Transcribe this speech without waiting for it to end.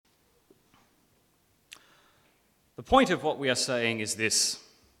The point of what we are saying is this: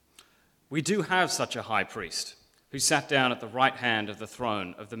 we do have such a high priest who sat down at the right hand of the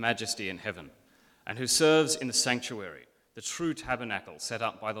throne of the majesty in heaven, and who serves in the sanctuary, the true tabernacle set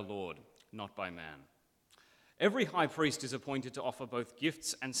up by the Lord, not by man. Every high priest is appointed to offer both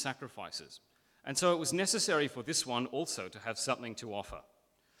gifts and sacrifices, and so it was necessary for this one also to have something to offer.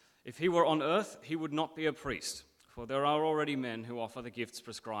 If he were on earth, he would not be a priest, for there are already men who offer the gifts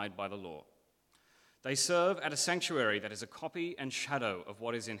prescribed by the law. They serve at a sanctuary that is a copy and shadow of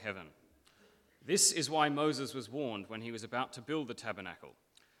what is in heaven. This is why Moses was warned when he was about to build the tabernacle.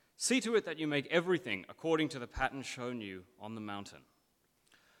 See to it that you make everything according to the pattern shown you on the mountain.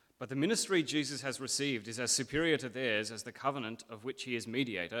 But the ministry Jesus has received is as superior to theirs as the covenant of which he is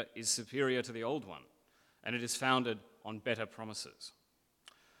mediator is superior to the old one, and it is founded on better promises.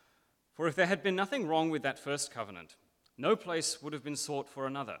 For if there had been nothing wrong with that first covenant, no place would have been sought for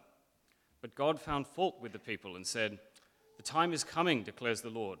another. But God found fault with the people and said, "The time is coming, declares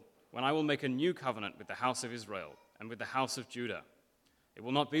the Lord, when I will make a new covenant with the house of Israel and with the house of Judah. It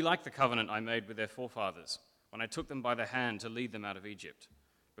will not be like the covenant I made with their forefathers when I took them by the hand to lead them out of Egypt,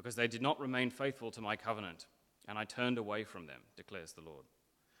 because they did not remain faithful to my covenant, and I turned away from them, declares the Lord.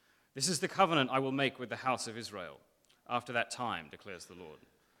 This is the covenant I will make with the house of Israel after that time, declares the Lord.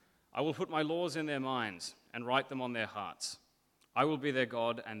 I will put my laws in their minds and write them on their hearts. I will be their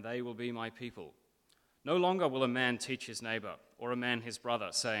God, and they will be my people. No longer will a man teach his neighbor or a man his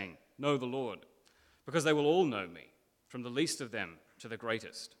brother, saying, 'Know the Lord,' because they will all know me, from the least of them to the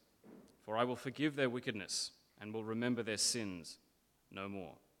greatest. For I will forgive their wickedness and will remember their sins no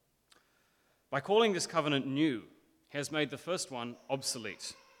more." By calling this covenant new, he has made the first one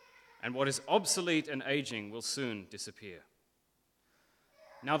obsolete, and what is obsolete and aging will soon disappear.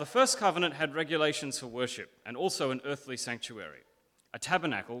 Now the first covenant had regulations for worship and also an earthly sanctuary. A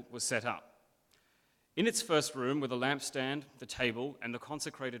tabernacle was set up. In its first room were the lampstand, the table, and the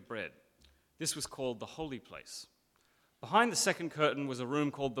consecrated bread. This was called the holy place. Behind the second curtain was a room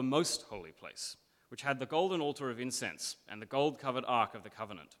called the most holy place, which had the golden altar of incense and the gold-covered ark of the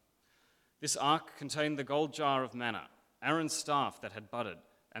covenant. This ark contained the gold jar of manna, Aaron's staff that had budded,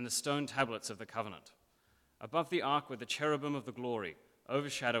 and the stone tablets of the covenant. Above the ark were the cherubim of the glory,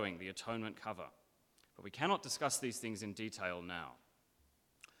 overshadowing the atonement cover. But we cannot discuss these things in detail now.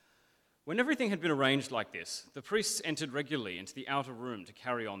 When everything had been arranged like this, the priests entered regularly into the outer room to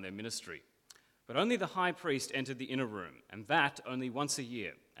carry on their ministry. But only the high priest entered the inner room, and that only once a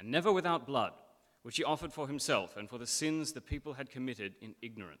year, and never without blood, which he offered for himself and for the sins the people had committed in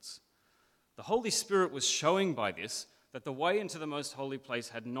ignorance. The Holy Spirit was showing by this that the way into the most holy place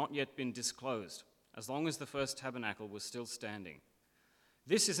had not yet been disclosed, as long as the first tabernacle was still standing.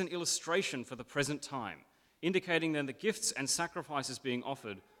 This is an illustration for the present time, indicating that the gifts and sacrifices being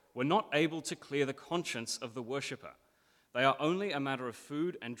offered were not able to clear the conscience of the worshipper. They are only a matter of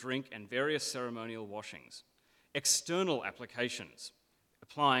food and drink and various ceremonial washings, external applications,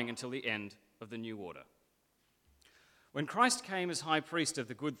 applying until the end of the new order. When Christ came as high priest of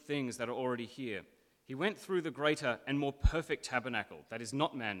the good things that are already here, he went through the greater and more perfect tabernacle that is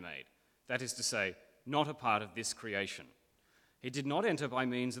not man-made, that is to say, not a part of this creation. He did not enter by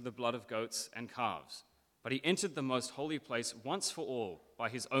means of the blood of goats and calves, but he entered the most holy place once for all by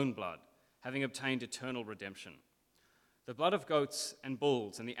his own blood, having obtained eternal redemption. The blood of goats and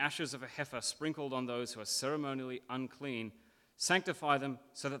bulls and the ashes of a heifer sprinkled on those who are ceremonially unclean sanctify them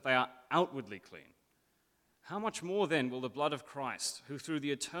so that they are outwardly clean. How much more then will the blood of Christ, who through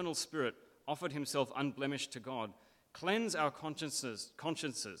the eternal Spirit offered himself unblemished to God, cleanse our consciences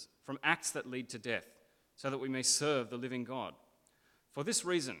from acts that lead to death, so that we may serve the living God? For this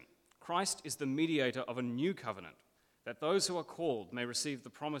reason, Christ is the mediator of a new covenant, that those who are called may receive the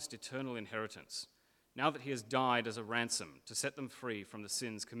promised eternal inheritance, now that he has died as a ransom to set them free from the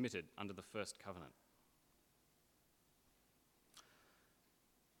sins committed under the first covenant.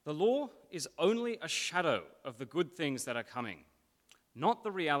 The law is only a shadow of the good things that are coming, not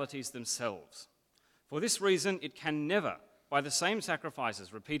the realities themselves. For this reason, it can never, by the same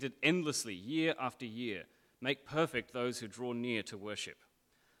sacrifices repeated endlessly year after year, make perfect those who draw near to worship.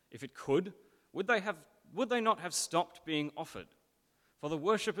 If it could, would they not have stopped being offered? For the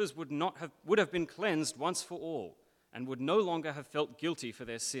worshippers would have been cleansed once for all, and would no longer have felt guilty for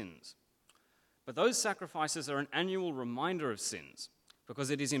their sins. But those sacrifices are an annual reminder of sins,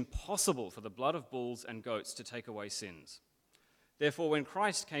 because it is impossible for the blood of bulls and goats to take away sins. Therefore, when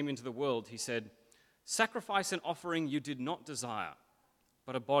Christ came into the world, he said, "Sacrifice and offering you did not desire,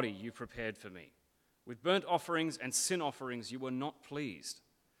 but a body you prepared for me. With burnt offerings and sin offerings you were not pleased.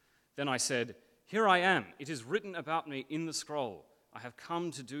 Then I said, 'Here I am. It is written about me in the scroll. I have come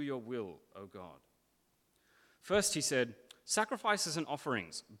to do your will, O God.' First he said, "Sacrifices and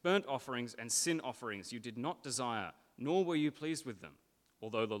offerings, burnt offerings and sin offerings you did not desire, nor were you pleased with them,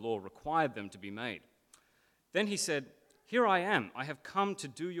 although the law required them to be made." Then he said, "Here I am, I have come to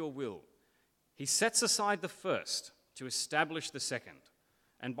do your will." He sets aside the first to establish the second,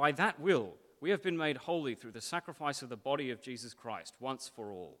 and by that will we have been made holy through the sacrifice of the body of Jesus Christ once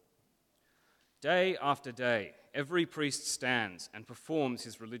for all. Day after day, every priest stands and performs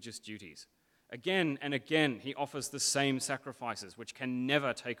his religious duties. Again and again, he offers the same sacrifices, which can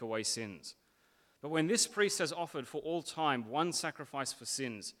never take away sins. But when this priest has offered for all time one sacrifice for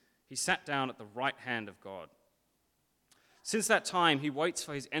sins, he sat down at the right hand of God. Since that time, he waits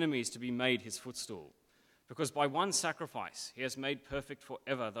for his enemies to be made his footstool, because by one sacrifice he has made perfect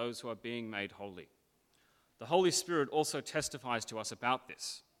forever those who are being made holy. The Holy Spirit also testifies to us about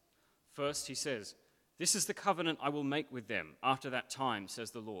this. First, he says, "This is the covenant I will make with them after that time,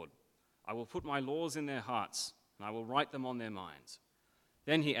 says the Lord. I will put my laws in their hearts, and I will write them on their minds."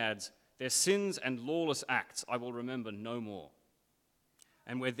 Then he adds, "Their sins and lawless acts I will remember no more.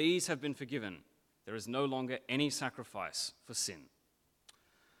 And where these have been forgiven, there is no longer any sacrifice for sin."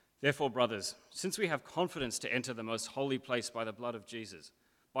 Therefore, brothers, since we have confidence to enter the most holy place by the blood of Jesus,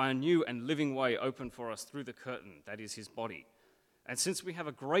 by a new and living way opened for us through the curtain, that is his body, and since we have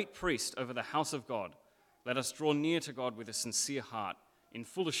a great priest over the house of God, let us draw near to God with a sincere heart, in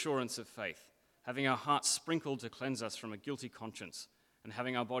full assurance of faith, having our hearts sprinkled to cleanse us from a guilty conscience, and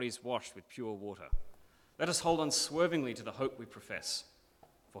having our bodies washed with pure water. Let us hold unswervingly to the hope we profess,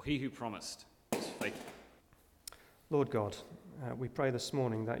 for he who promised is faithful. Lord God, we pray this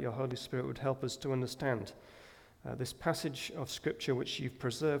morning that your Holy Spirit would help us to understand this passage of Scripture which you've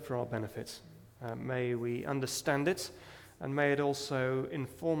preserved for our benefit. May we understand it, and may it also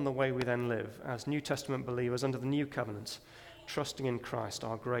inform the way we then live as New Testament believers under the new covenant, trusting in Christ,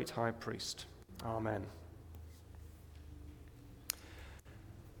 our great high priest. Amen.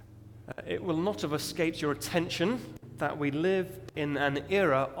 It will not have escaped your attention that we live in an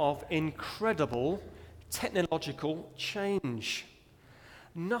era of incredible technological change.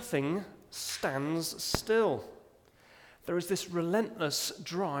 Nothing stands still. There is this relentless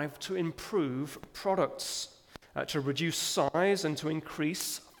drive to improve products, to reduce size and to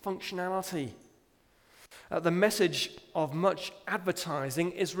increase functionality. The message of much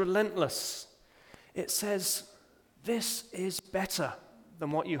advertising is relentless. It says, this is better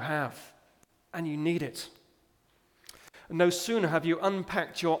than what you have, and you need it. No sooner have you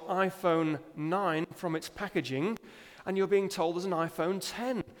unpacked your iPhone 9 from its packaging, and you're being told there's an iPhone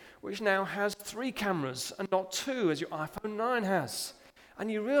 10, which now has 3 cameras and not 2, as your iPhone 9 has. And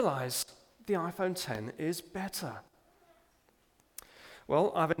you realize the iPhone 10 is better.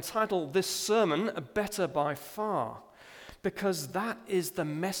 Well, I've entitled this sermon, "Better by Far," because that is the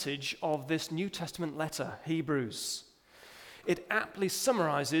message of this New Testament letter, Hebrews. It aptly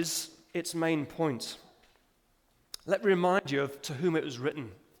summarizes its main point. Let me remind you of to whom it was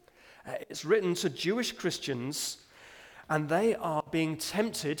written. It's written to Jewish Christians, and they are being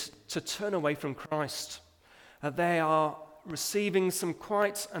tempted to turn away from Christ. They are receiving some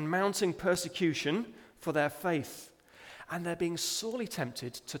quite and mounting persecution for their faith. And they're being sorely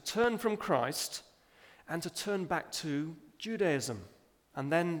tempted to turn from Christ and to turn back to Judaism.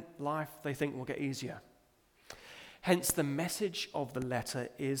 And then life, they think, will get easier. Hence, the message of the letter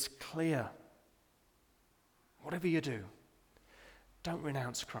is clear. Whatever you do, don't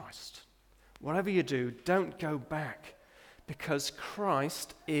renounce Christ. Whatever you do, don't go back, because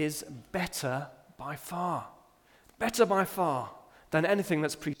Christ is better by far than anything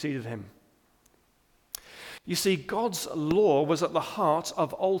that's preceded him. You see, God's law was at the heart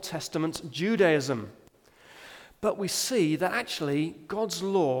of Old Testament Judaism. But we see that actually God's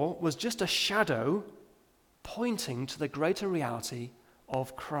law was just a shadow pointing to the greater reality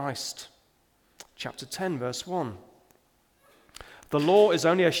of Christ. Chapter 10, verse 1. The law is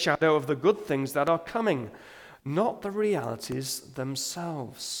only a shadow of the good things that are coming, not the realities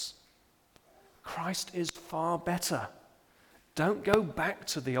themselves. Christ is far better. Don't go back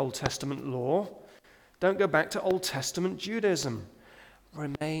to the Old Testament law. Don't go back to Old Testament Judaism.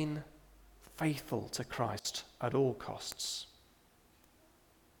 Remain faithful to Christ at all costs.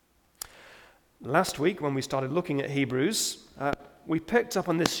 Last week, when we started looking at Hebrews, we picked up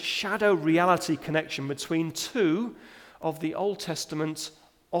on this shadow reality connection between 2 of the Old Testament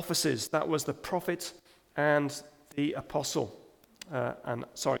offices. That was the prophet and the apostle.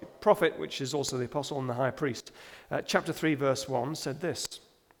 Prophet, which is also the apostle and the high priest. Chapter 3, verse 1 said this: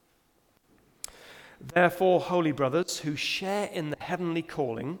 "Therefore, holy brothers who share in the heavenly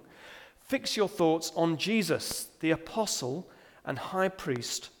calling, fix your thoughts on Jesus, the apostle and high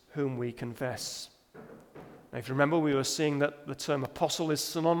priest whom we confess." Now, if you remember, we were seeing that the term apostle is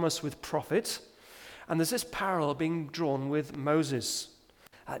synonymous with prophet, and there's this parallel being drawn with Moses.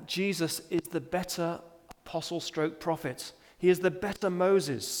 Jesus is the better apostle stroke prophet. He is the better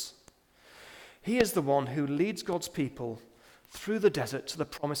Moses. He is the one who leads God's people through the desert to the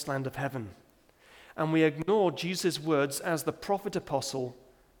promised land of heaven. And we ignore Jesus' words as the prophet apostle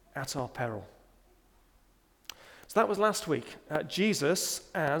at our peril. So that was last week. Jesus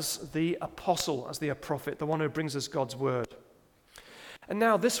as the apostle, as the prophet, the one who brings us God's word. And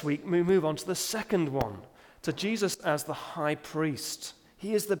now this week we move on to the second one, to Jesus as the high priest.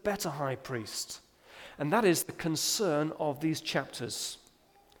 He is the better high priest. And that is the concern of these chapters.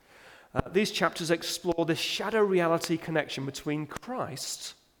 These chapters explore the shadow reality connection between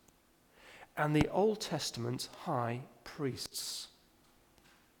Christ and the Old Testament high priests.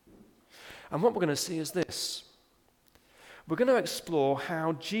 And what we're going to see is this. We're going to explore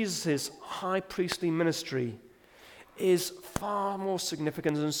how Jesus' high priestly ministry is far more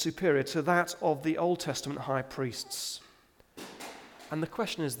significant and superior to that of the Old Testament high priests. And the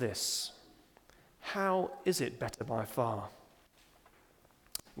question is this: how is it better by far?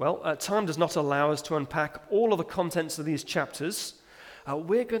 Well, time does not allow us to unpack all of the contents of these chapters.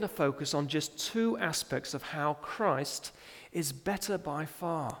 We're going to focus on just two aspects of how Christ is better by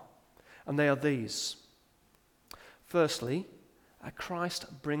far, and they are these. Firstly,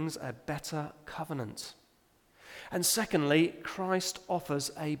 Christ brings a better covenant. And secondly, Christ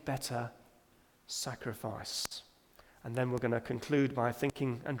offers a better sacrifice. And then we're going to conclude by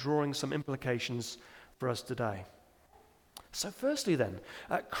thinking and drawing some implications for us today. So firstly then,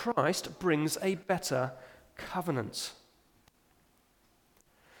 Christ brings a better covenant.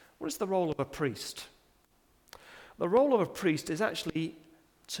 What is the role of a priest? The role of a priest is actually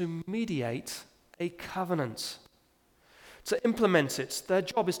to mediate a covenant, to implement it. Their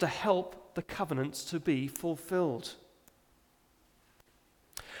job is to help the covenant to be fulfilled.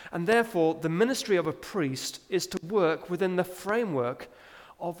 And therefore, the ministry of a priest is to work within the framework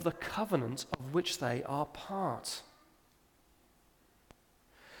of the covenant of which they are part.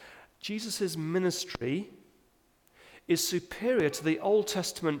 Jesus' ministry is superior to the Old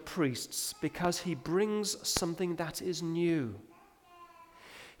Testament priests because he brings something that is new.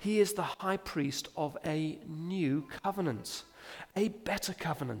 He is the high priest of a new covenant, a better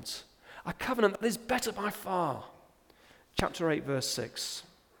covenant, a covenant that is better by far. Chapter 8, verse 6.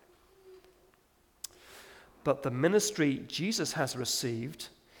 But the ministry Jesus has received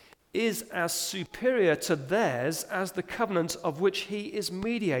is as superior to theirs as the covenant of which he is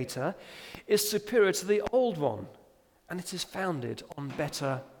mediator is superior to the old one, and it is founded on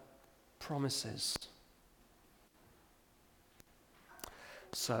better promises.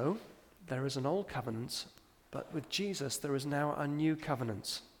 So, there is an old covenant, but with Jesus there is now a new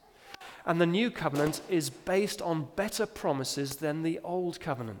covenant. And the new covenant is based on better promises than the old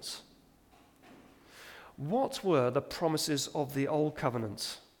covenant. What were the promises of the old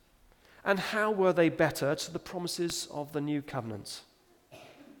covenant? And how were they better to the promises of the new covenant?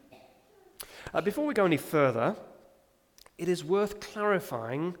 Before we go any further, it is worth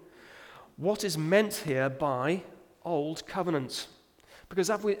clarifying what is meant here by old covenant. Because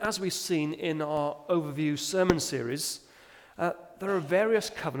as we've seen in our overview sermon series, there are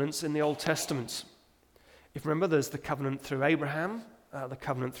various covenants in the Old Testament. If you remember, there's the covenant through Abraham, the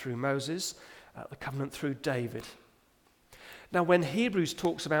covenant through Moses, the covenant through David. Now, when Hebrews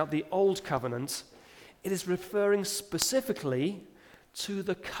talks about the Old Covenant, it is referring specifically to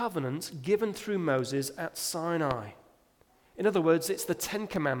the covenant given through Moses at Sinai. In other words, it's the Ten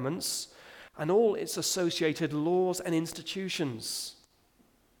Commandments and all its associated laws and institutions.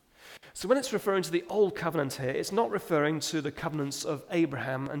 So when it's referring to the Old Covenant here, it's not referring to the covenants of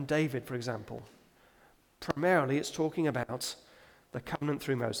Abraham and David, for example. Primarily, it's talking about the covenant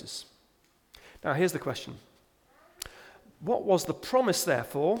through Moses. Now, here's the question. What was the promise,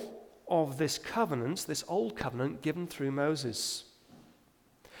 therefore, of this covenant, this old covenant given through Moses?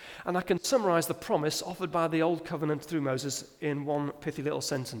 And I can summarize the promise offered by the old covenant through Moses in one pithy little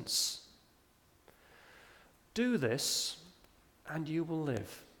sentence. Do this, and you will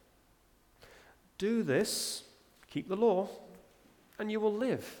live. Do this, keep the law, and you will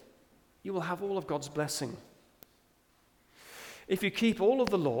live. You will have all of God's blessing. If you keep all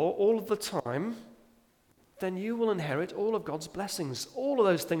of the law all of the time, then you will inherit all of God's blessings, all of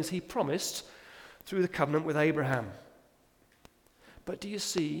those things he promised through the covenant with Abraham. But do you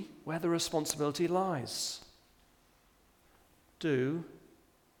see where the responsibility lies? Do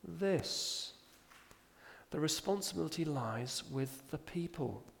this. The responsibility lies with the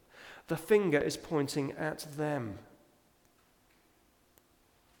people. The finger is pointing at them.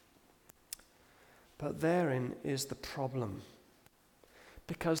 But therein is the problem.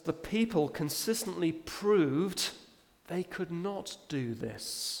 Because the people consistently proved they could not do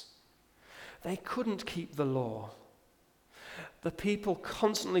this. They couldn't keep the law. The people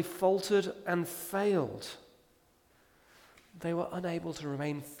constantly faltered and failed. They were unable to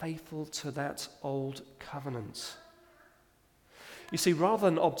remain faithful to that old covenant. You see, rather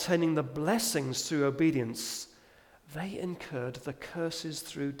than obtaining the blessings through obedience, they incurred the curses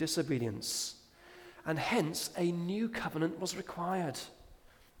through disobedience, and hence a new covenant was required.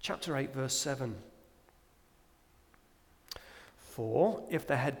 Chapter 8, verse 7. For if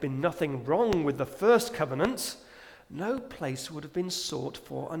there had been nothing wrong with the first covenant, no place would have been sought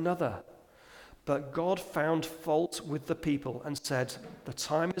for another. But God found fault with the people and said, "The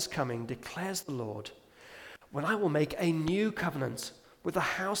time is coming, declares the Lord, when I will make a new covenant with the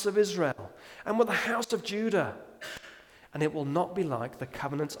house of Israel and with the house of Judah. And it will not be like the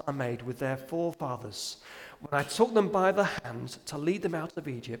covenant I made with their forefathers, when I took them by the hand to lead them out of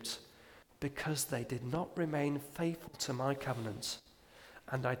Egypt, because they did not remain faithful to my covenant,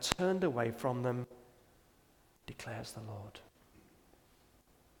 and I turned away from them, declares the Lord."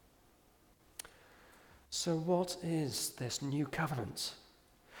 So what is this new covenant?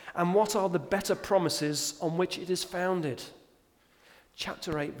 And what are the better promises on which it is founded?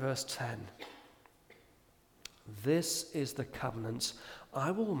 Chapter 8, verse 10. "This is the covenant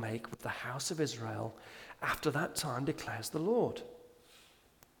I will make with the house of Israel after that time, declares the Lord."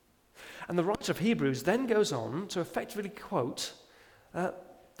 And the writer of Hebrews then goes on to effectively quote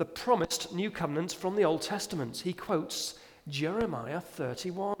the promised new covenant from the Old Testament. He quotes Jeremiah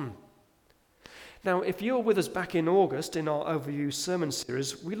 31. Now, if you were with us back in August in our overview sermon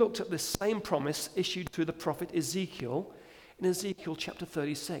series, we looked at this same promise issued through the prophet Ezekiel in Ezekiel chapter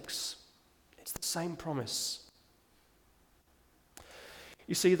 36. It's the same promise.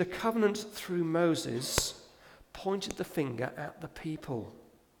 You see, the covenant through Moses pointed the finger at the people.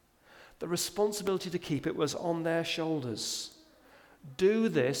 The responsibility to keep it was on their shoulders. Do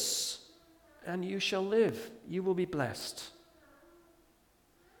this, and you shall live. You will be blessed.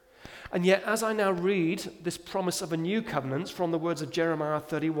 And yet, as I now read this promise of a new covenant from the words of Jeremiah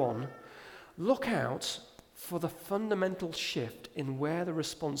 31, look out for the fundamental shift in where the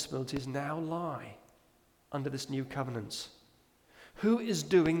responsibilities now lie under this new covenant. Who is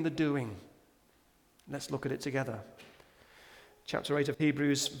doing the doing? Let's look at it together. Chapter 8 of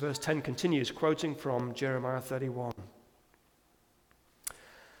Hebrews, verse 10 continues, quoting from Jeremiah 31.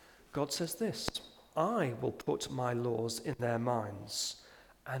 God says this, "I will put my laws in their minds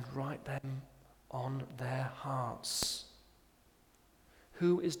and write them on their hearts."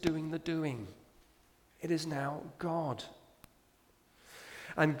 Who is doing the doing? It is now God.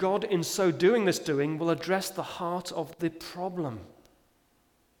 And God, in so doing this doing, will address the heart of the problem.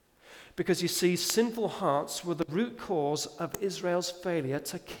 Because you see, sinful hearts were the root cause of Israel's failure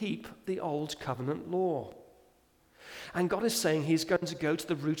to keep the old covenant law. And God is saying he's going to go to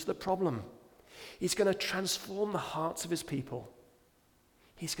the root of the problem. He's going to transform the hearts of his people.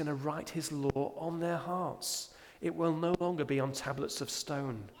 He's going to write his law on their hearts. It will no longer be on tablets of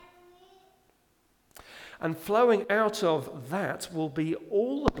stone. And flowing out of that will be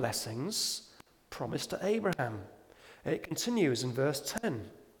all the blessings promised to Abraham. It continues in verse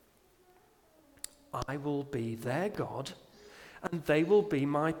 10. "I will be their God, and they will be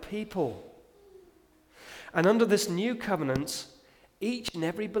my people." And under this new covenant, each and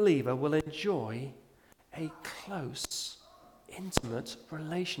every believer will enjoy a close, intimate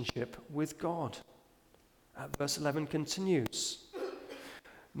relationship with God. Verse 11 continues.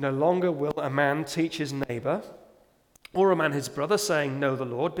 "No longer will a man teach his neighbor, or a man his brother, saying, 'Know the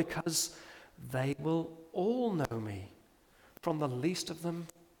Lord,' because they will all know me, from the least of them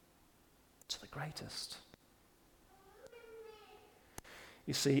to the greatest."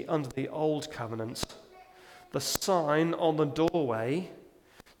 You see, under the old covenant, the sign on the doorway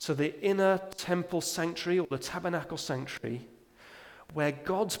to the inner temple sanctuary or the tabernacle sanctuary, where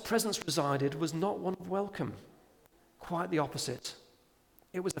God's presence resided, was not one of welcome. Quite the opposite.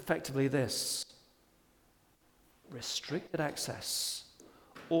 It was effectively this: restricted access,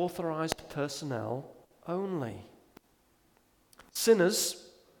 authorized personnel only. Sinners,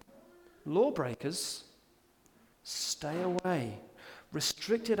 lawbreakers, stay away.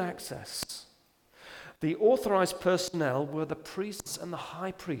 Restricted access. The authorized personnel were the priests and the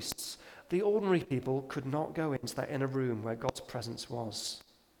high priests. The ordinary people could not go into that inner room where God's presence was.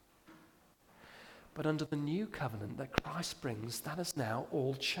 But under the new covenant that Christ brings, that has now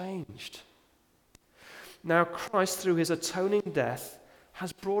all changed. Now Christ, through his atoning death,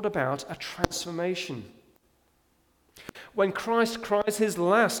 has brought about a transformation. When Christ cries his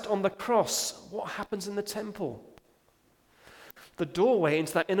last on the cross, what happens in the temple? The doorway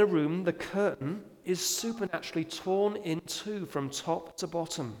into that inner room, the curtain, is supernaturally torn in two from top to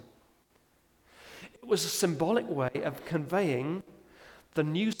bottom. It was a symbolic way of conveying the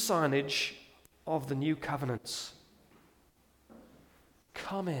new signage of the new covenant.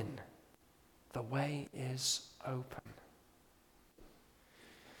 Come in, the way is open.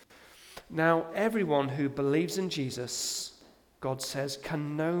 Now, everyone who believes in Jesus, God says,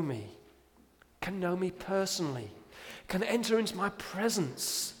 can know me personally, can enter into my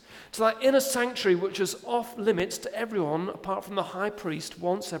presence, to that inner sanctuary which is off limits to everyone apart from the high priest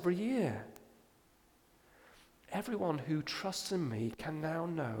once every year. Everyone who trusts in me can now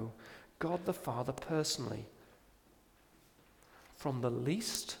know God the Father personally, from the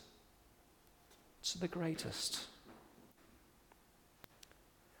least to the greatest.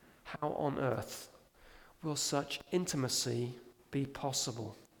 How on earth will such intimacy be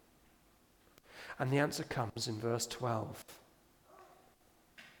possible? And the answer comes in verse 12.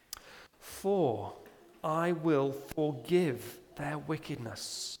 For I will forgive their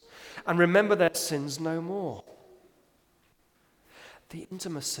wickedness and remember their sins no more. The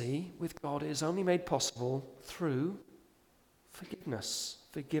intimacy with God is only made possible through forgiveness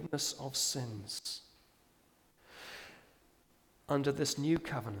of sins. Under this new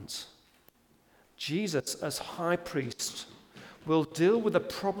covenant, Jesus as high priest will deal with the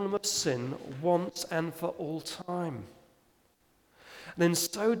problem of sin once and for all time. And in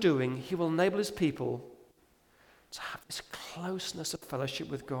so doing, he will enable his people to have this closeness of fellowship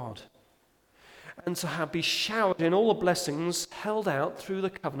with God and to be showered in all the blessings held out through the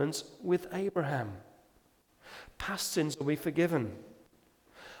covenant with Abraham. Past sins will be forgiven.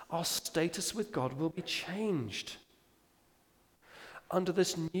 Our status with God will be changed. Under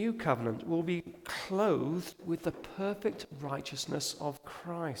this new covenant, we'll be clothed with the perfect righteousness of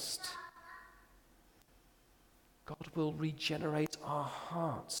Christ. God will regenerate our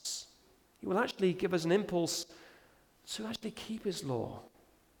hearts. He will actually give us an impulse to actually keep his law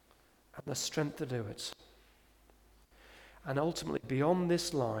and the strength to do it. And ultimately, beyond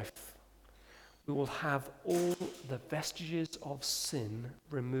this life, we will have all the vestiges of sin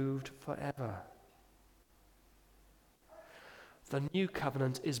removed forever. The new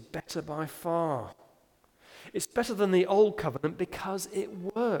covenant is better by far. It's better than the old covenant because it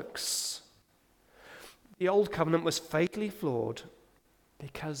works. The old covenant was fatally flawed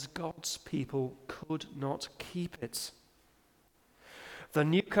because God's people could not keep it. The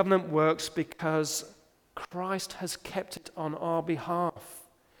new covenant works because Christ has kept it on our behalf.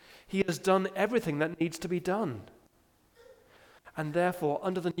 He has done everything that needs to be done. And therefore,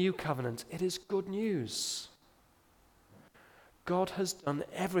 under the new covenant, it is good news. God has done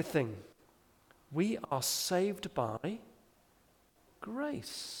everything. We are saved by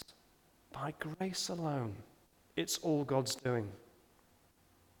grace alone. It's all God's doing.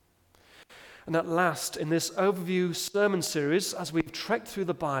 And at last, in this overview sermon series, as we've trekked through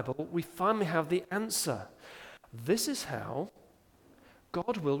the Bible, we finally have the answer. This is how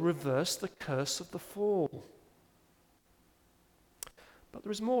God will reverse the curse of the fall. But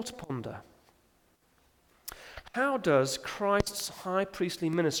there is more to ponder. How does Christ's high priestly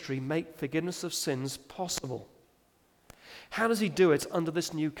ministry make forgiveness of sins possible? How does he do it under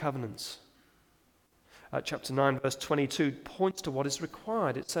this new covenant? Chapter 9, verse 22 points to what is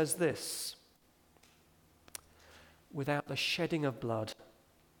required. It says this: without the shedding of blood,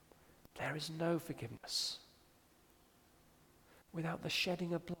 there is no forgiveness. Without the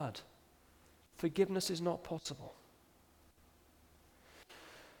shedding of blood, forgiveness is not possible.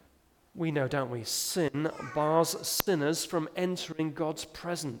 We know, don't we? Sin bars sinners from entering God's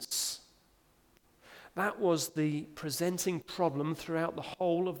presence. That was the presenting problem throughout the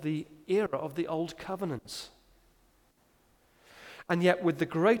whole of the era of the Old Covenant. And yet, with the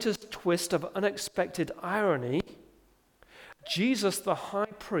greatest twist of unexpected irony, Jesus, the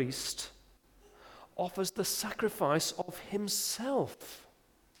high priest, offers the sacrifice of himself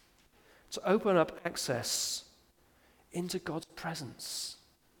to open up access into God's presence,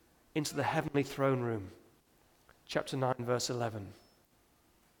 into the heavenly throne room. Chapter 9, verse 11.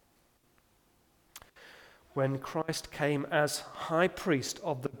 When Christ came as high priest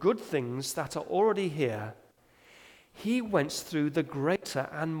of the good things that are already here, he went through the greater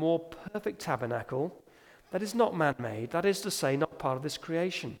and more perfect tabernacle that is not man-made, that is to say, not part of this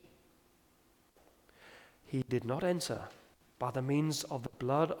creation. He did not enter by the means of the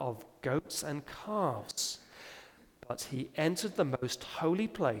blood of goats and calves, but he entered the most holy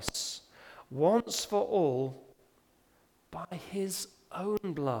place once for all by his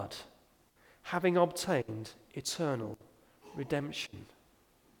own blood, having obtained eternal redemption.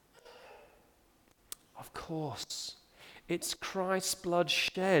 Of course, it's Christ's blood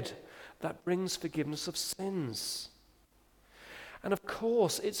shed that brings forgiveness of sins. And of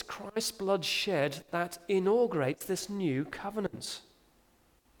course, it's Christ's blood shed that inaugurates this new covenant.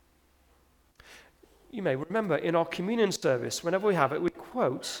 You may remember in our communion service, whenever we have it, we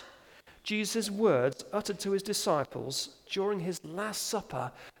quote Jesus' words uttered to his disciples during his Last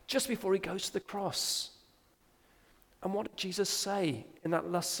Supper, just before he goes to the cross. And what did Jesus say in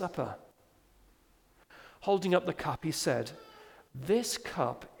that Last Supper? Holding up the cup, he said, "This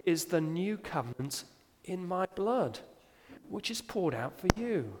cup is the new covenant in my blood, which is poured out for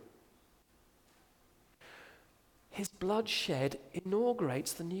you." His blood shed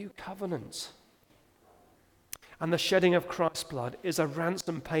inaugurates the new covenant. And the shedding of Christ's blood is a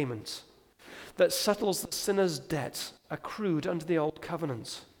ransom payment that settles the sinner's debt accrued under the old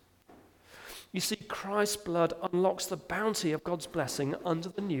covenant. You see, Christ's blood unlocks the bounty of God's blessing under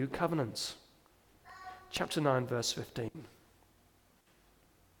the new covenant. Chapter 9, verse 15.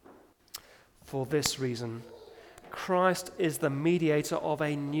 For this reason, Christ is the mediator of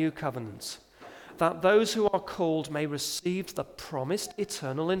a new covenant, that those who are called may receive the promised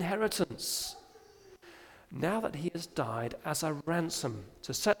eternal inheritance, now that he has died as a ransom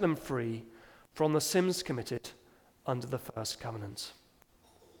to set them free from the sins committed under the first covenant.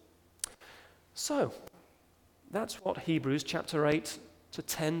 So, that's what Hebrews chapter 8 to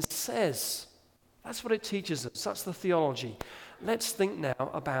 10 says. That's what it teaches us. That's the theology. Let's think now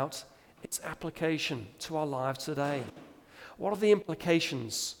about its application to our lives today. What are the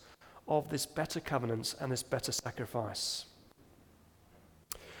implications of this better covenant and this better sacrifice?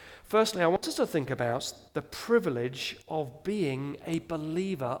 Firstly, I want us to think about the privilege of being a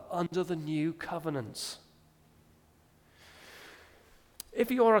believer under the new covenant. If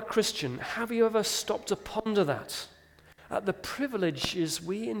you are a Christian, have you ever stopped to ponder that? The privileges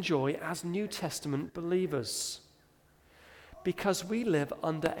we enjoy as New Testament believers, because we live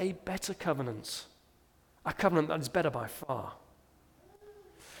under a better covenant, a covenant that is better by far.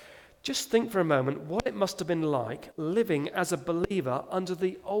 Just think for a moment what it must have been like living as a believer under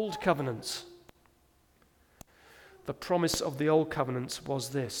the old covenant. The promise of the old covenant was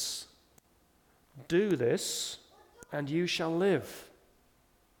this: do this and you shall live.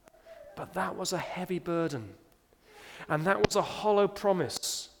 But that was a heavy burden, and that was a hollow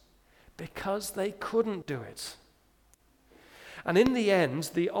promise, because they couldn't do it. And in the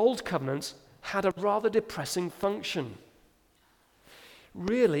end, the old covenant had a rather depressing function.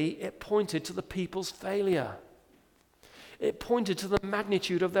 Really, it pointed to the people's failure. It pointed to the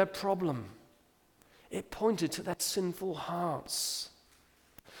magnitude of their problem. It pointed to their sinful hearts.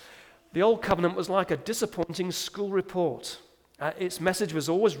 The old covenant was like a disappointing school report. Its message was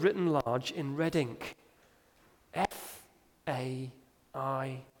always written large in red ink. F-A-I-L.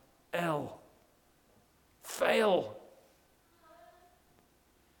 Fail.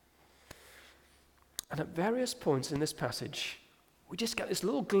 And at various points in this passage, we just get this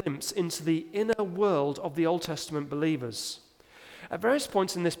little glimpse into the inner world of the Old Testament believers. At various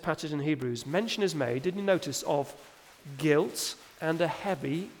points in this passage in Hebrews, mention is made, did you notice, of guilt and a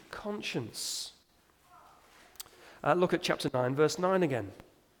heavy conscience. Look at chapter 9, verse 9 again.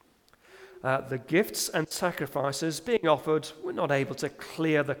 The gifts and sacrifices being offered were not able to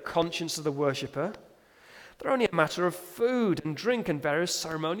clear the conscience of the worshipper. They're only a matter of food and drink and various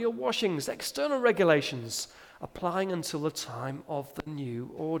ceremonial washings, external regulations, applying until the time of the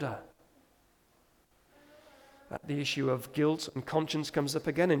new order. The issue of guilt and conscience comes up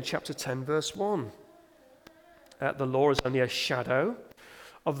again in chapter 10, verse 1. The law is only a shadow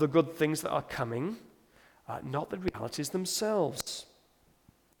of the good things that are coming, not the realities themselves.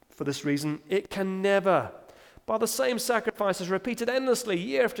 For this reason, it can never, by the same sacrifices repeated endlessly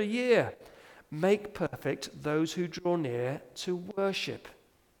year after year, make perfect those who draw near to worship.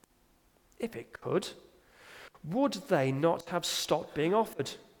 If it could, would they not have stopped being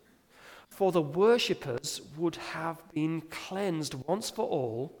offered? For the worshippers would have been cleansed once for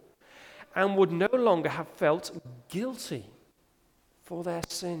all and would no longer have felt guilty for their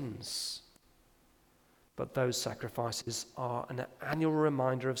sins. But those sacrifices are an annual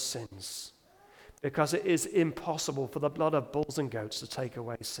reminder of sins, because it is impossible for the blood of bulls and goats to take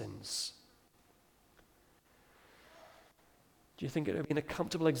away sins. Do you think it would have been a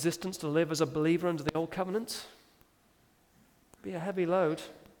comfortable existence to live as a believer under the old covenant? It'd be a heavy load.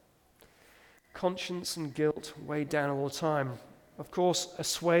 Conscience and guilt weighed down all the time. Of course,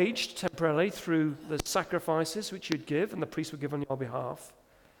 assuaged temporarily through the sacrifices which you'd give and the priest would give on your behalf.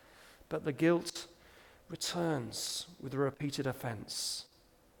 But the guilt returns with a repeated offense.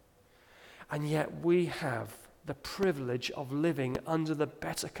 And yet we have the privilege of living under the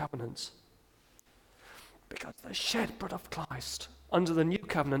better covenant. Because the shed blood of Christ under the new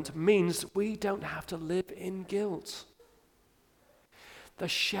covenant means we don't have to live in guilt. The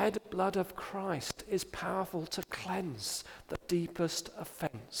shed blood of Christ is powerful to cleanse the deepest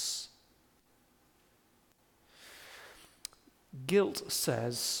offense. Guilt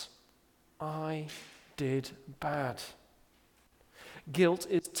says, I did bad. Guilt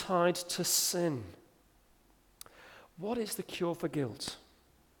is tied to sin. What is the cure for guilt?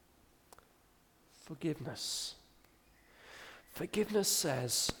 Forgiveness. Forgiveness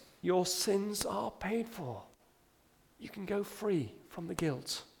says your sins are paid for. You can go free from the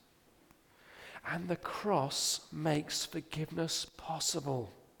guilt. And the cross makes forgiveness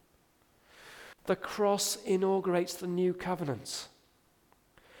possible. The cross inaugurates the new covenant.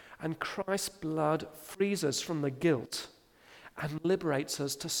 And Christ's blood frees us from the guilt and liberates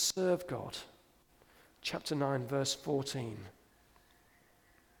us to serve God. Chapter 9, verse 14.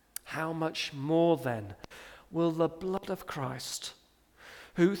 How much more then will the blood of Christ,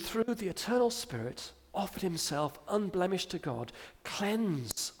 who through the eternal Spirit offered himself unblemished to God,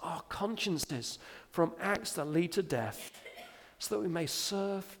 cleanse our consciences from acts that lead to death, so that we may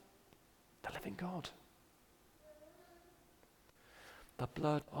serve the living God? The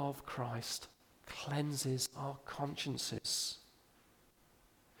blood of Christ cleanses our consciences.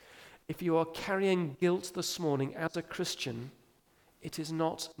 If you are carrying guilt this morning as a Christian, it is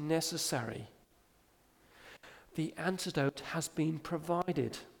not necessary. The antidote has been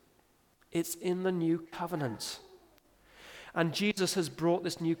provided. It's in the new covenant. And Jesus has brought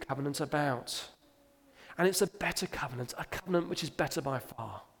this new covenant about. And it's a better covenant, a covenant which is better by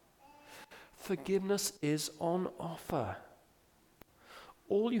far. Forgiveness is on offer.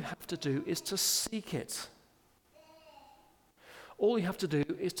 All you have to do is to seek it. All you have to do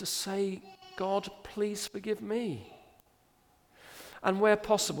is to say, God, please forgive me. And where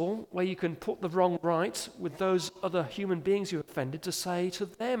possible, where you can put the wrong right with those other human beings you offended, to say to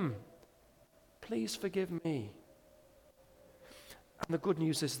them, please forgive me. And the good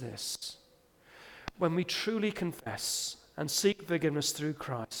news is this: when we truly confess and seek forgiveness through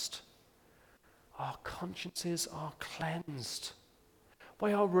Christ, our consciences are cleansed.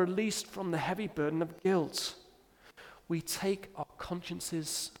 We are released from the heavy burden of guilt. We take our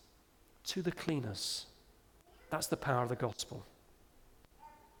consciences to the cleaners. That's the power of the gospel.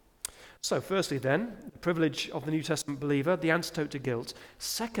 So firstly then, the privilege of the New Testament believer, the antidote to guilt.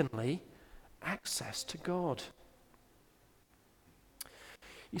 Secondly, access to God.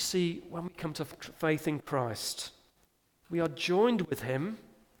 You see, when we come to faith in Christ, we are joined with him,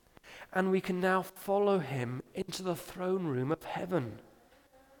 and we can now follow him into the throne room of heaven.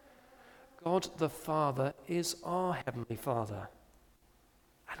 God the Father is our Heavenly Father,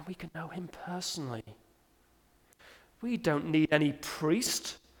 and we can know him personally. We don't need any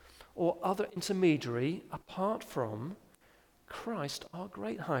priest or other intermediary apart from Christ, our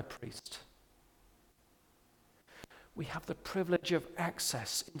great high priest. We have the privilege of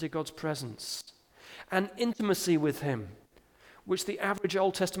access into God's presence and intimacy with him, which the average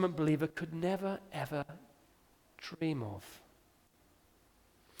Old Testament believer could never, ever dream of.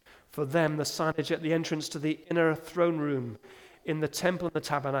 For them, the signage at the entrance to the inner throne room in the temple and the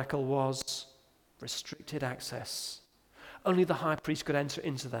tabernacle was restricted access. Only the high priest could enter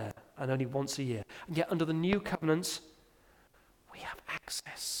into there, and only once a year. And yet under the new covenant, we have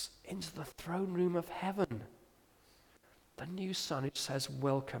access into the throne room of heaven. The new signage says,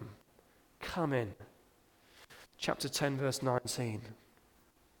 welcome, come in. Chapter 10, verse 19.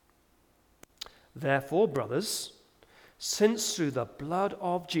 Therefore, brothers, since through the blood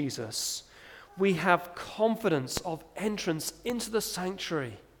of Jesus we have confidence of entrance into the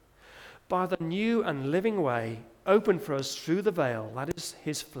sanctuary by the new and living way opened for us through the veil, that is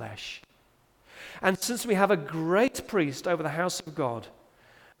his flesh. And since we have a great priest over the house of God,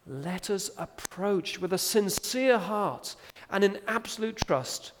 let us approach with a sincere heart and in absolute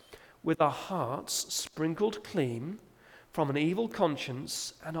trust, with our hearts sprinkled clean from an evil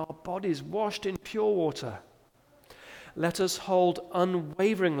conscience and our bodies washed in pure water. Let us hold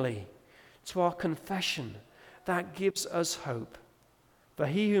unwaveringly to our confession that gives us hope. For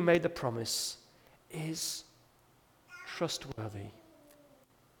he who made the promise is trustworthy.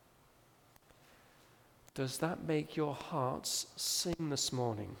 Does that make your hearts sing this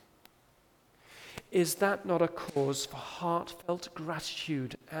morning? Is that not a cause for heartfelt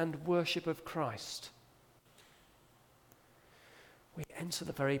gratitude and worship of Christ? We enter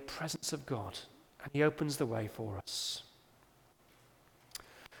the very presence of God, and he opens the way for us.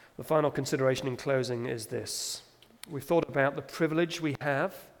 The final consideration in closing is this. We've thought about the privilege we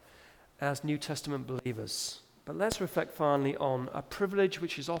have as New Testament believers, But let's reflect finally on a privilege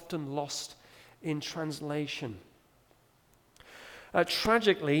which is often lost in translation.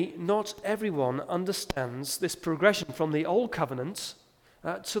 Tragically, not everyone understands this progression from the old covenant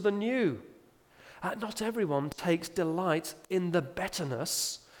to the new. Not everyone takes delight in the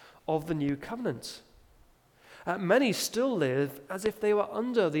betterness of the new covenant. Many still live as if they were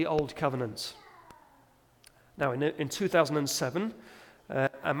under the old covenant. Now, in 2007,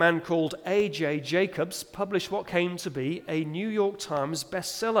 a man called A.J. Jacobs published what came to be a New York Times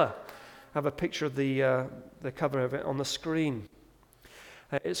bestseller. I have a picture of the cover of it on the screen.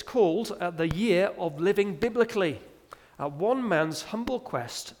 It's called The Year of Living Biblically, one man's humble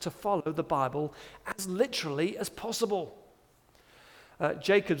quest to follow the Bible as literally as possible.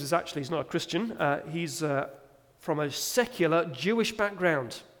 Jacobs he's not a Christian. He's from a secular Jewish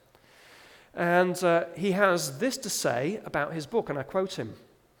background. And he has this to say about his book, and I quote him.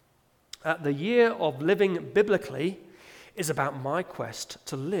 The year of living biblically is about my quest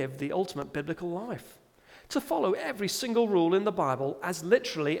to live the ultimate biblical life, to follow every single rule in the Bible as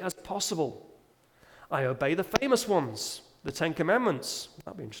literally as possible. I obey the famous ones, the Ten Commandments.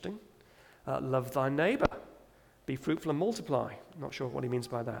 That'd be interesting. Love thy neighbor. Be fruitful and multiply. Not sure what he means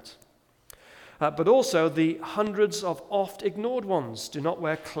by that. But also the hundreds of oft ignored ones. Do not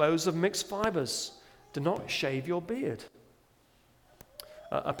wear clothes of mixed fibers. Do not shave your beard.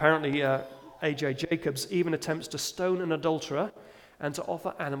 Apparently, A.J. Jacobs even attempts to stone an adulterer and to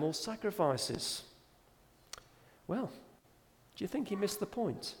offer animal sacrifices. Well, do you think he missed the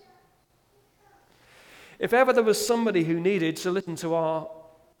point? If ever there was somebody who needed to listen to our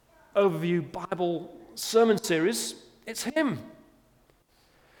overview Bible sermon series, it's him.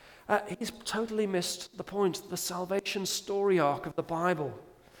 He's totally missed the point, the salvation story arc of the Bible,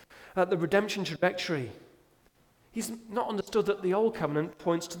 the redemption trajectory. He's not understood that the Old Covenant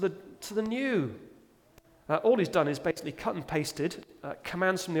points to the New. All he's done is basically cut and pasted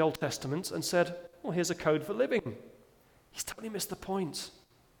commands from the Old Testament and said, well, here's a code for living. He's totally missed the point.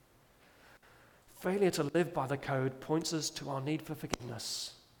 Failure to live by the code points us to our need for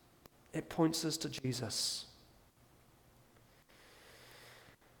forgiveness. It points us to Jesus.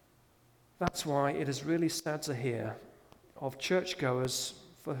 That's why it is really sad to hear of churchgoers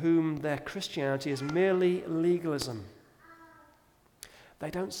for whom their Christianity is merely legalism. They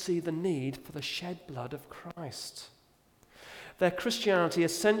don't see the need for the shed blood of Christ. Their Christianity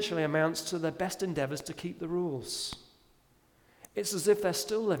essentially amounts to their best endeavors to keep the rules. It's as if they're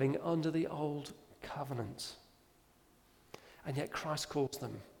still living under the old covenant. And yet Christ calls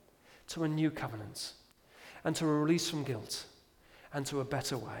them to a new covenant and to a release from guilt and to a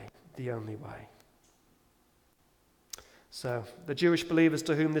better way, the only way. So, the Jewish believers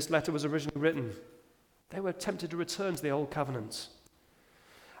to whom this letter was originally written, they were tempted to return to the old covenant.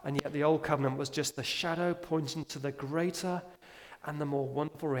 And yet the old covenant was just the shadow pointing to the greater and the more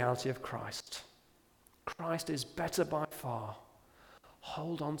wonderful reality of Christ. Christ is better by far.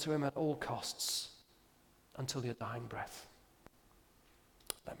 Hold on to him at all costs until your dying breath.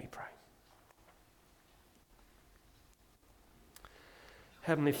 Let me pray.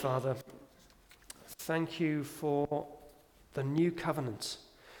 Heavenly Father, thank you for the new covenant.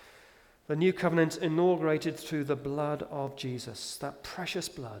 The new covenant inaugurated through the blood of Jesus, that precious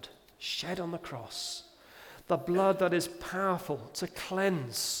blood shed on the cross, the blood that is powerful to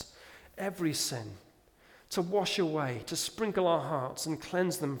cleanse every sin, to wash away, to sprinkle our hearts and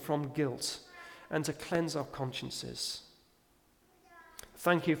cleanse them from guilt, and to cleanse our consciences.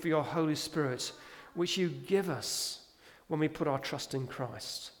 Thank you for your Holy Spirit, which you give us when we put our trust in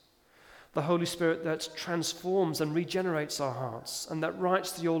Christ. The Holy Spirit that transforms and regenerates our hearts and that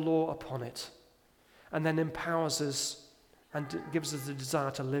writes your law upon it and then empowers us and gives us the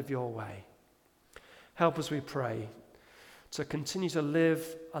desire to live your way. Help us, we pray, to continue to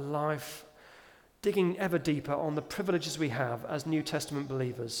live a life digging ever deeper on the privileges we have as New Testament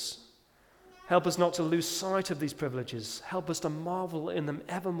believers. Help us not to lose sight of these privileges. Help us to marvel in them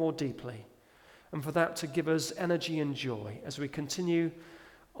ever more deeply, and for that to give us energy and joy as we continue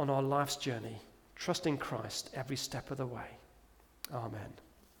on our life's journey, trusting Christ every step of the way. Amen.